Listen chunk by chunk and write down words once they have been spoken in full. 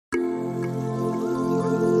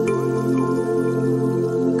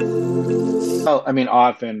Well, I mean,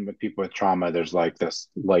 often with people with trauma, there's like this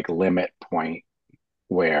like limit point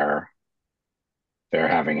where they're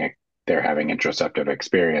having a they're having introspective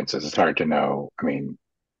experiences. It's hard to know. I mean,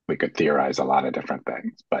 we could theorize a lot of different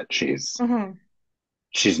things, but Hmm.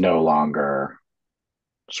 she's no longer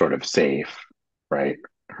sort of safe, right?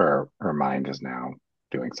 Her mind is now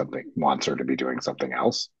doing something, wants her to be doing something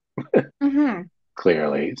else, Hmm.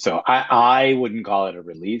 clearly. So I wouldn't call it a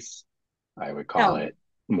release. I would call No. it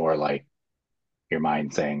more like your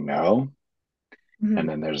mind saying no. And Hmm.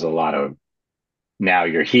 then there's a lot of now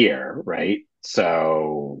you're here, right?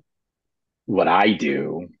 So what I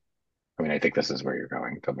do, I mean, I think this is where you're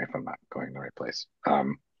going. Tell me if I'm not going the right place.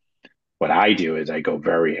 What I do is I go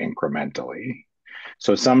very incrementally.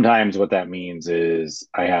 So sometimes what that means is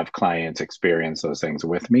I have clients experience those things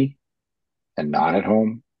with me and not at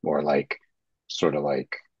home, or like sort of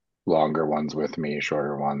like longer ones with me,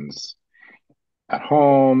 shorter ones at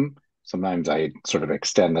home. Sometimes I sort of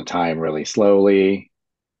extend the time really slowly.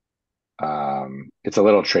 It's a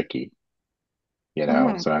little tricky, you know.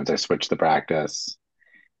 Hmm. Sometimes I switch the practice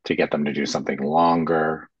to get them to do something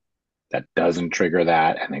longer that doesn't trigger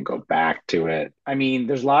that and then go back to it. I mean,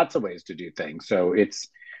 there's lots of ways to do things. So it's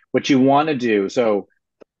what you want to do. So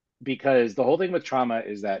because the whole thing with trauma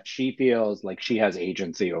is that she feels like she has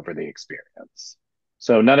agency over the experience.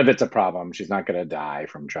 So none of it's a problem. She's not going to die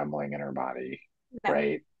from trembling in her body, No.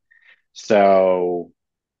 right? So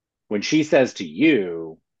when she says to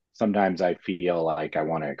you, sometimes I feel like I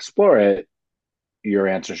want to explore it, your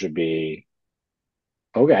answer should be,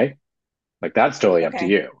 okay, like that's totally up to Okay.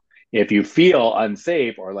 you. If you feel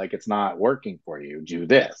unsafe or like it's not working for you, do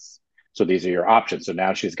this. So these are your options. So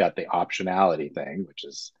now she's got the optionality thing, which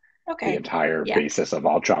is the Okay. entire Yeah. basis of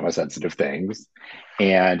all trauma sensitive things.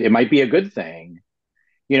 And it might be a good thing.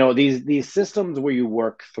 You know, these systems where you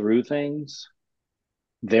work through things,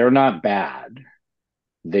 they're not bad.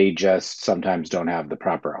 They just sometimes don't have the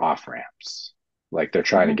proper off ramps. Like they're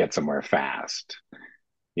trying to Hmm. get somewhere fast,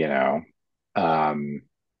 you know. Um,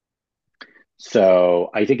 so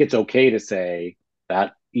I think it's okay to say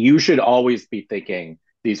that you should always be thinking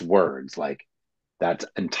these words like that's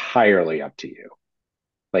entirely up to you.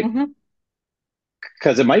 Like, Hmm.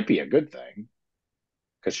 because it might be a good thing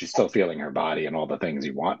because she's still feeling her body and all the things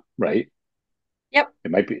you want, right? Yep.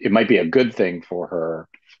 It might be a good thing for her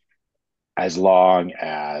as long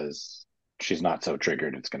as she's not so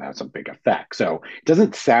triggered it's going to have some big effect. So it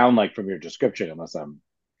doesn't sound like from your description, unless I'm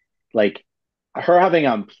like her having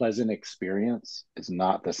an unpleasant experience is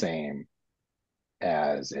not the same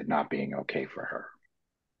as it not being okay for her.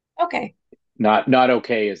 Okay. Not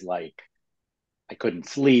okay is like I couldn't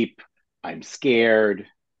sleep, I'm scared,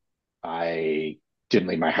 I didn't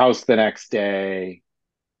leave my house the next day,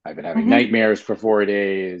 I've been having Hmm. nightmares for 4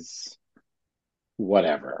 days,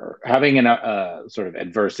 whatever. Having a sort of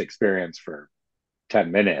adverse experience for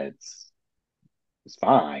 10 minutes is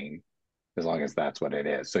fine as long as that's what it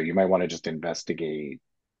is. So you might want to just investigate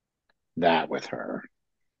that with her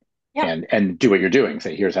Yep. and do what you're doing.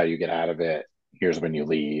 Say, here's how you get out of it. Here's when you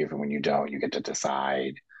leave, and when you don't, you get to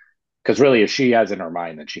decide. Because really, if she has in her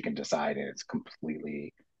mind that she can decide and it's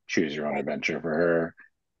completely choose your own Right. adventure for her,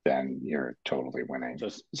 then you're totally winning.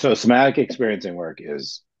 So somatic experiencing work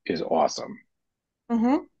is awesome.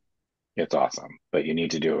 Hmm. It's awesome, but you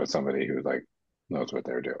need to do it with somebody who like knows what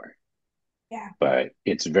they're doing. Yeah. But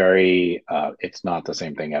it's very it's not the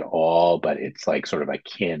same thing at all, but it's like sort of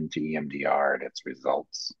akin to EMDR and its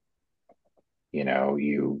results. You know,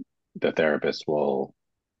 you the therapist will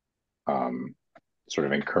um, sort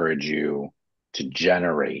of encourage you to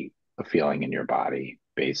generate a feeling in your body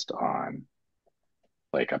based on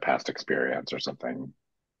like a past experience or something,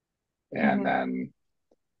 and Hmm. then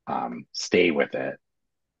stay with it.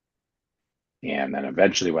 And then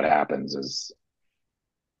eventually, what happens is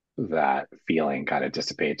that feeling kind of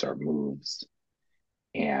dissipates or moves,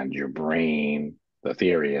 and your brain. The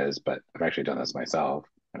theory is, but I've actually done this myself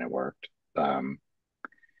and it worked. Um,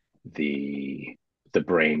 the the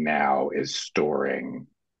brain now is storing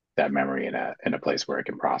that memory in a place where it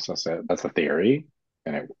can process it. That's the theory,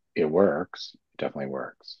 and it works. It definitely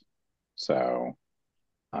works. So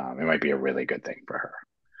it might be a really good thing for her.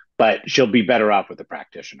 But she'll be better off with a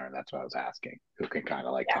practitioner. That's what I was asking, who can kind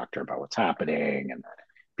of like Yeah. talk to her about what's happening and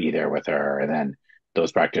be there with her. And then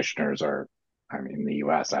those practitioners are, I mean, in the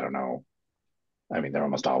U.S., I don't know. I mean, they're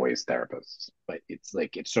almost always therapists, but it's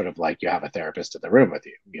like it's sort of like you have a therapist in the room with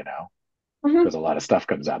you, you know, Hmm. because a lot of stuff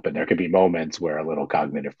comes up, and there could be moments where a little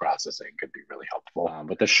cognitive processing could be really helpful.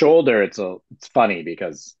 But the shoulder, it's funny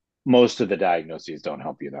because most of the diagnoses don't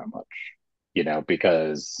help you that much, you know,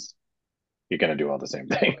 because you're going to do all the same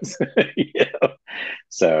things. You know?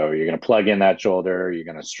 So you're going to plug in that shoulder, you're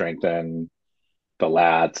going to strengthen the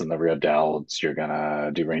lats and the rear delts, you're going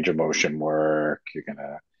to do range of motion work, you're going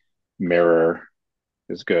to mirror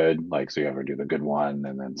is good. Like, so you ever do the good one,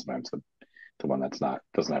 and then sometimes the one that's not,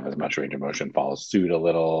 doesn't have as much range of motion follows suit a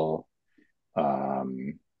little.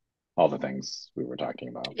 Um, all the things we were talking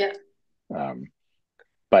about. Yeah. Um,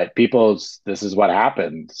 but this is what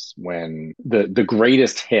happens when the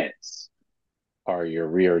greatest hits are your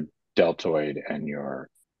rear deltoid and your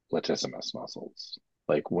latissimus muscles.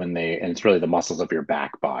 Like when and it's really the muscles of your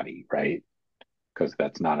back body, right? Because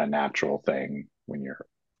that's not a natural thing when you're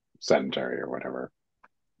sedentary or whatever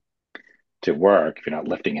to work if you're not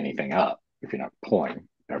lifting anything up, if you're not pulling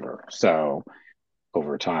ever. So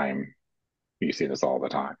over time, you see this all the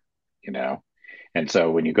time, you know? And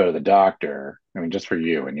so when you go to the doctor, I mean, just for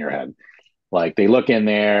you in your head, like they look in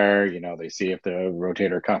there, you know, they see if the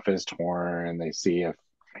rotator cuff is torn, they see if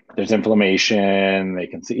there's inflammation, they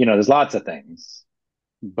can see, you know, there's lots of things.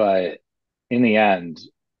 But in the end,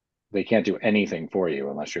 they can't do anything for you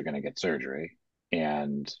unless you're going to get surgery.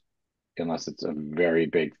 And unless it's a very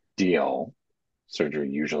big deal, surgery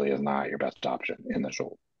usually is not your best option in the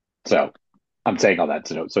shoulder. So I'm saying all that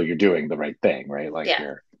so you're doing the right thing, right? Like Yeah.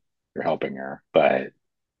 you're helping her, but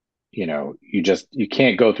you know, you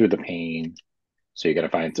can't go through the pain. So you got to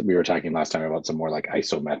find. We were talking last time about some more like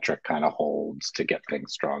isometric kind of holds to get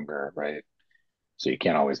things stronger, right? So you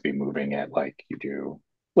can't always be moving it like you do.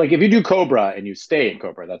 Like if you do Cobra and you stay in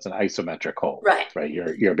Cobra, that's an isometric hold, Right. right?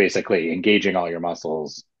 You're basically engaging all your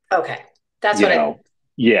muscles. Okay. That's You what I, know,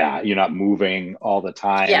 yeah, you're not moving all the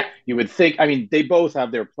time. yeah. You would think. I mean, they both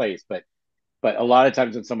have their place, but a lot of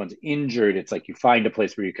times when someone's injured, it's like you find a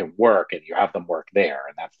place where you can work and you have them work there,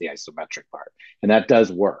 and that's the isometric part, and that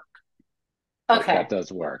does work. Like Okay. that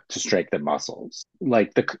does work to strengthen muscles.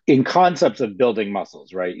 Like in concepts of building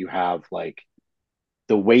muscles, right? You have like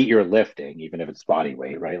the weight you're lifting, even if it's body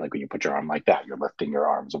weight, right? Like when you put your arm like that, you're lifting your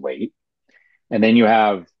arm's weight. And then you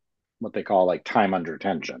have what they call like time under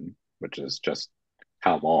tension, which is just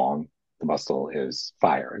how long the muscle is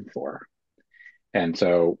firing for. And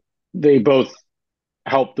so they both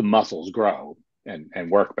help the muscles grow and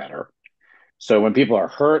work better. So when people are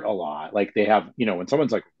hurt a lot, like they have, you know, when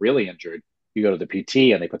someone's like really injured, you go to the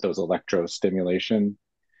PT and they put those electro stimulation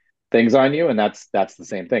things on you, and that's the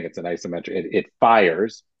same thing. It's an isometric. It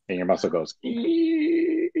fires, and your muscle goes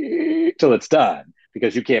till it's done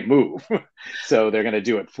because you can't move. So they're going to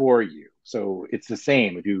do it for you. So it's the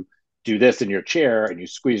same. If you do this in your chair and you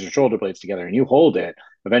squeeze your shoulder blades together and you hold it,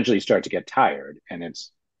 eventually you start to get tired, and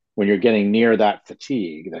it's when you're getting near that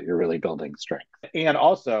fatigue that you're really building strength. And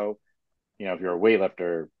also, you know, if you're a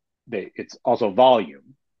weightlifter, it's also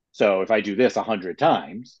volume. So if I do this 100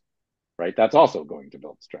 times, right, that's also going to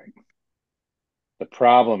build strength. The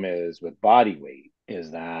problem is with body weight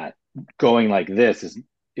is that going like this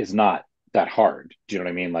is not that hard. Do you know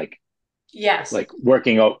what I mean? Yes. Like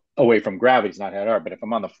working away from gravity is not that hard. But if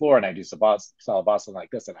I'm on the floor and I do salabasana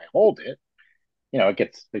like this and I hold it, you know,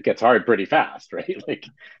 it gets hard pretty fast, right? Like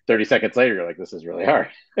 30 seconds later, you're like, this is really hard.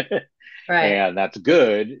 Right. And that's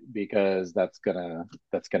good because that's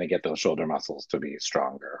gonna get those shoulder muscles to be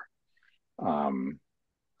stronger. Um,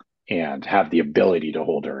 and have the ability to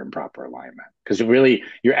hold her in proper alignment. Because really,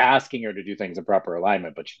 you're asking her to do things in proper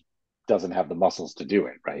alignment, but she doesn't have the muscles to do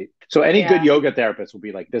it, right? So any good Yeah. yoga therapist will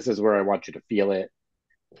be like, this is where I want you to feel it,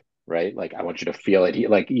 right? Like I want you to feel it.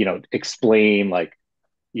 Like, you know, explain like,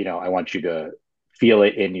 you know, I want you to feel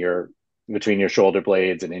it in your between your shoulder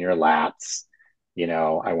blades and in your lats. You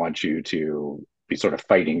know, I want you to be sort of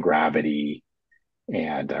fighting gravity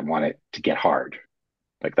and I want it to get hard.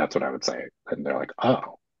 Like that's what I would say. And they're like,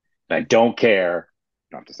 oh, and I don't care.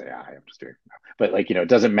 You don't have to say I. I'm just doing, but like you know, it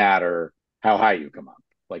doesn't matter how high you come up,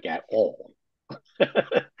 like at all.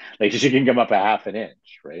 Like you can come up a half an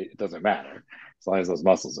inch, right? It doesn't matter as long as those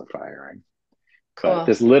muscles are firing. But Cool.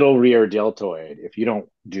 this little rear deltoid, if you don't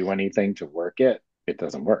do anything to work it, it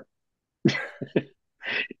doesn't work.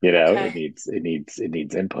 You know, Okay. it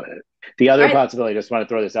needs input. The other All right. possibility, I just want to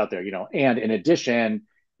throw this out there, you know, and in addition,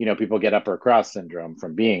 you know, people get upper cross syndrome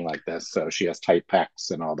from being like this. So she has tight pecs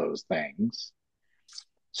and all those things.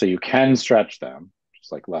 So you can stretch them,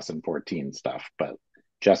 just like lesson 14 stuff, but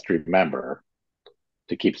just remember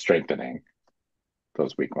to keep strengthening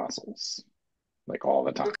those weak muscles like all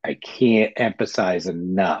the time. I can't emphasize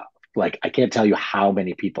enough. Like, I can't tell you how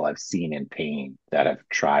many people I've seen in pain that have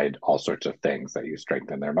tried all sorts of things that you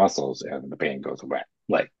strengthen their muscles and the pain goes away.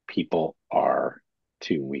 Like, people are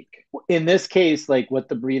too weak. In this case, like, what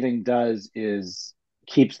the breathing does is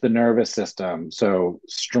keeps the nervous system. So,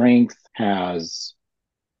 strength has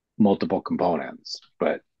multiple components,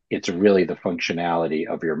 but it's really the functionality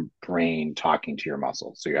of your brain talking to your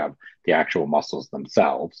muscles. So you have the actual muscles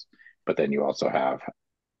themselves, but then you also have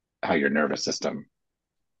how your nervous system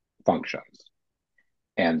functions.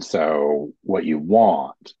 And so what you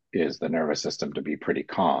want is the nervous system to be pretty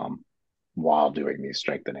calm while doing these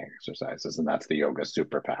strengthening exercises. And that's the yoga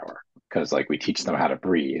superpower. Because like we teach them how to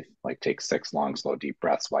breathe, like take 6 long, slow, deep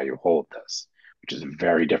breaths while you hold this, which is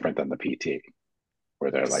very different than the PT,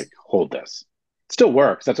 where they're like, hold this. It still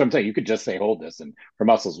works. That's what I'm saying. You could just say hold this and her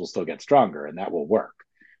muscles will still get stronger and that will work.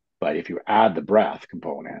 But if you add the breath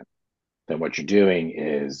component, then what you're doing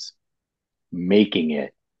is making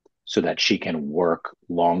it so that she can work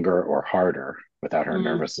longer or harder without her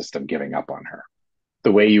nervous system giving up on her.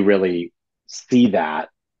 The way you really see that,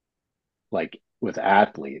 like with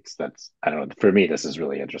athletes, that's, I don't know, for me, this is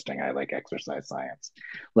really interesting. I like exercise science.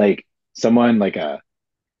 Like someone like a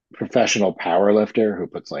professional power lifter who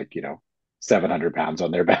puts like, 700 pounds on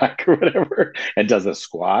their back or whatever and does a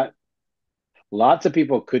squat. Lots of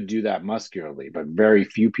people could do that muscularly, but very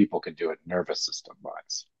few people can do it nervous system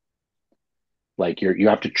wise. Like you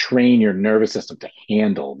have to train your nervous system to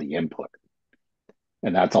handle the input.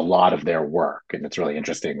 And that's a lot of their work. And it's really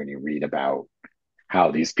interesting when you read about how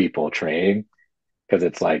these people train, because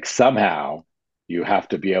it's like somehow you have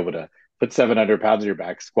to be able to put 700 pounds on your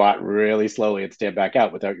back, squat really slowly, and stand back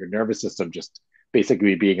out without your nervous system just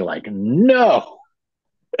basically being like, no.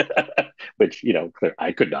 Which,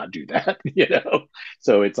 I could not do that.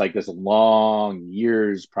 So it's like this long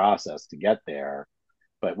years process to get there.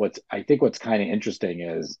 But I think what's kind of interesting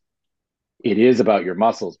is it is about your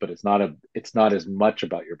muscles, but it's not as much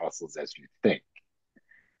about your muscles as you think.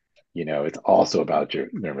 It's also about your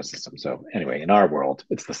nervous system. So anyway, in our world,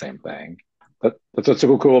 it's the same thing. But that's what's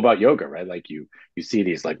so cool about yoga, right? Like you see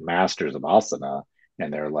these like masters of asana,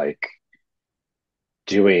 and they're like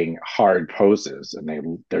doing hard poses,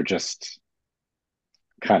 and they're just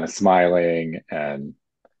kind of smiling, and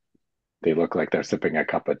they look like they're sipping a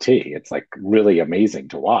cup of tea. It's like really amazing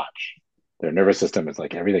to watch. Their nervous system is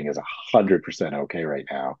like everything is 100% okay right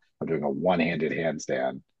now. I'm doing a one-handed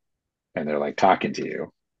handstand, and they're like talking to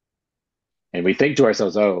you. And we think to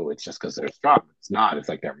ourselves, oh, it's just because they're strong. It's not. It's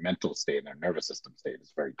like their mental state and their nervous system state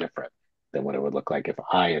is very different than what it would look like if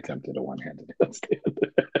I attempted a one-handed handstand.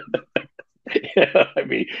 I'd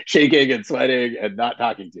be shaking and sweating and not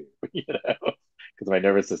talking to you, because my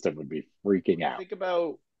nervous system would be freaking out. Think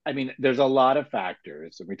about, I mean, there's a lot of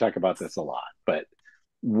factors, and we talk about this a lot, but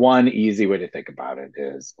one easy way to think about it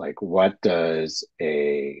is like, what does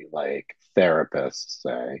a like therapist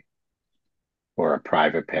say, or a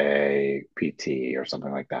private pay PT or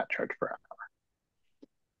something like that charge per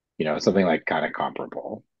hour? Something like kind of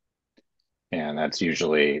comparable. And that's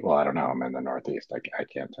usually, well, I don't know. I'm in the Northeast. I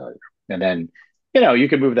can't tell you. And then, you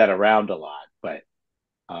can move that around a lot, but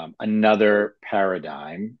another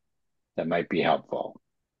paradigm that might be helpful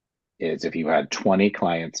is if you had 20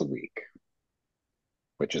 clients a week,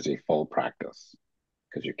 which is a full practice,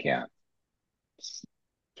 because you can't,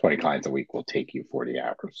 20 clients a week will take you 40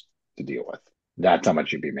 hours to deal with. That's how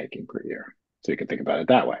much you'd be making per year. So you can think about it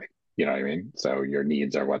that way. You know what I mean? So your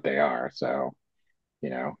needs are what they are. So,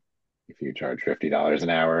 if you charge $50 an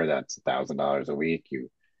hour, that's $1,000 a week.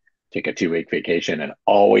 You take a 2-week vacation and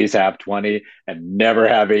always have 20 and never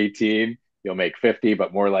have 18, you'll make 50,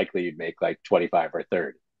 but more likely you'd make like 25 or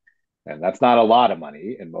 30. And that's not a lot of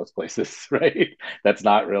money in most places, right? That's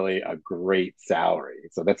not really a great salary.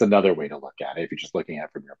 So that's another way to look at it if you're just looking at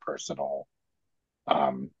it from your personal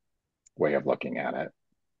way of looking at it.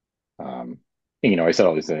 I said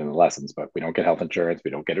all these in the lessons, but we don't get health insurance,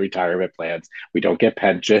 we don't get retirement plans, we don't get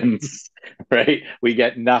pensions, right? We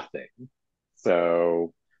get nothing.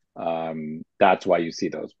 So that's why you see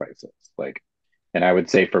those prices. And I would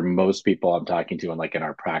say for most people I'm talking to, and like in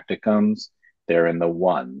our practicums, they're in the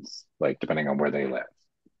ones, like depending on where they live,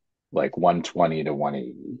 like 120 to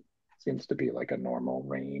 180 seems to be like a normal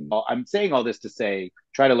range. Well, I'm saying all this to say,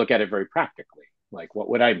 try to look at it very practically. Like, what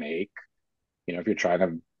would I make? If you're trying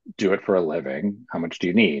to do it for a living, how much do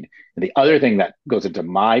you need? And the other thing that goes into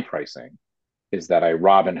my pricing is that I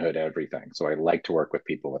Robin Hood everything. So I like to work with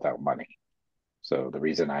people without money. So the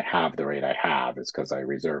reason I have the rate I have is because I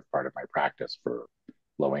reserve part of my practice for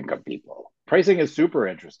low income people. Pricing is super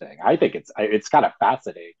interesting. I think it's kind of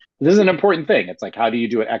fascinating. This is an important thing. It's like, how do you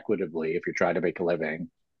do it equitably if you're trying to make a living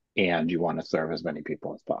and you want to serve as many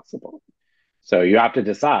people as possible? So you have to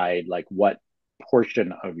decide like what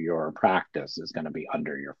portion of your practice is going to be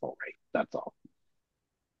under your full rate. That's all.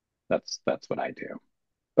 That's what I do.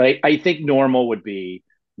 But I think normal would be,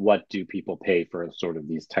 what do people pay for sort of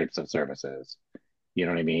these types of services? You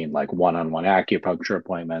know what I mean? Like one-on-one acupuncture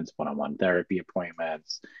appointments, one-on-one therapy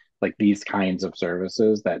appointments, like these kinds of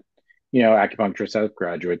services that, acupuncturists have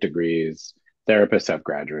graduate degrees, therapists have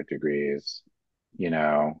graduate degrees, you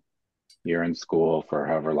know, you're in school for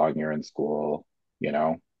however long you're in school, you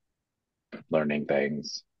know, learning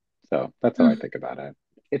things. So that's how I Mm. think about it.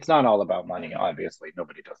 It's not all about money, obviously.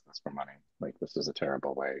 Nobody does this for money. Like, this is a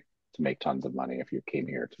terrible way to make tons of money if you came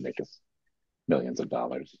here to make us millions of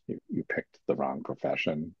dollars. You picked the wrong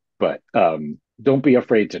profession. But don't be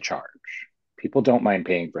afraid to charge. People don't mind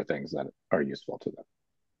paying for things that are useful to them.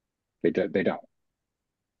 They don't.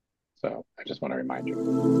 So I just want to remind you.